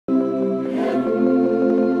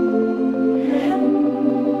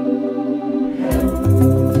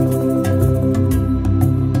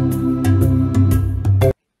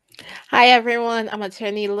Hi, everyone. I'm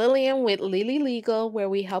attorney Lillian with Lilly Legal, where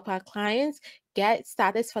we help our clients get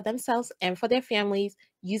status for themselves and for their families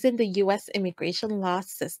using the U.S. immigration law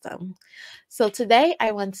system. So, today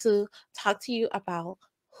I want to talk to you about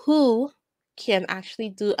who can actually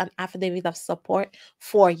do an affidavit of support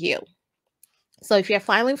for you. So, if you're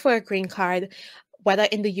filing for a green card, whether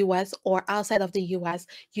in the US or outside of the US,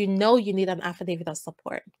 you know you need an affidavit of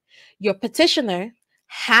support. Your petitioner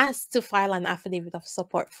has to file an affidavit of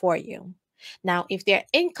support for you. Now, if their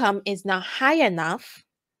income is not high enough,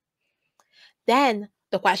 then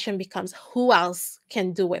the question becomes who else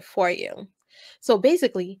can do it for you? So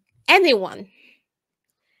basically, anyone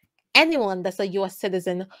that's a US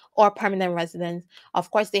citizen or permanent resident,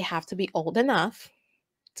 of course, they have to be old enough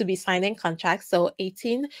to be signing contracts. So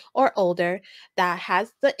 18 or older that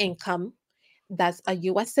has the income that's a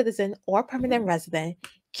US citizen or permanent resident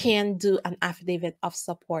can do an affidavit of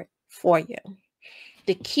support for you.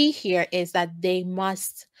 The key here is that they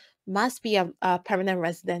must be a permanent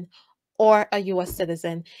resident or a US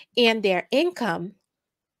citizen, and their income,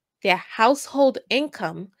 their household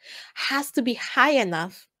income, has to be high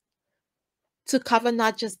enough to cover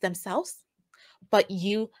not just themselves, but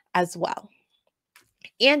you as well.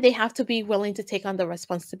 And they have to be willing to take on the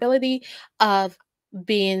responsibility of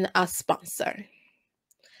being a sponsor.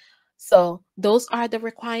 So those are the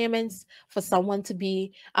requirements for someone to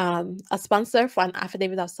be a sponsor for an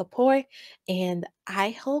affidavit of support. And I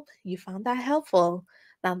hope you found that helpful.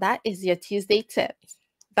 Now that is your Tuesday tip.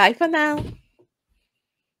 Bye for now.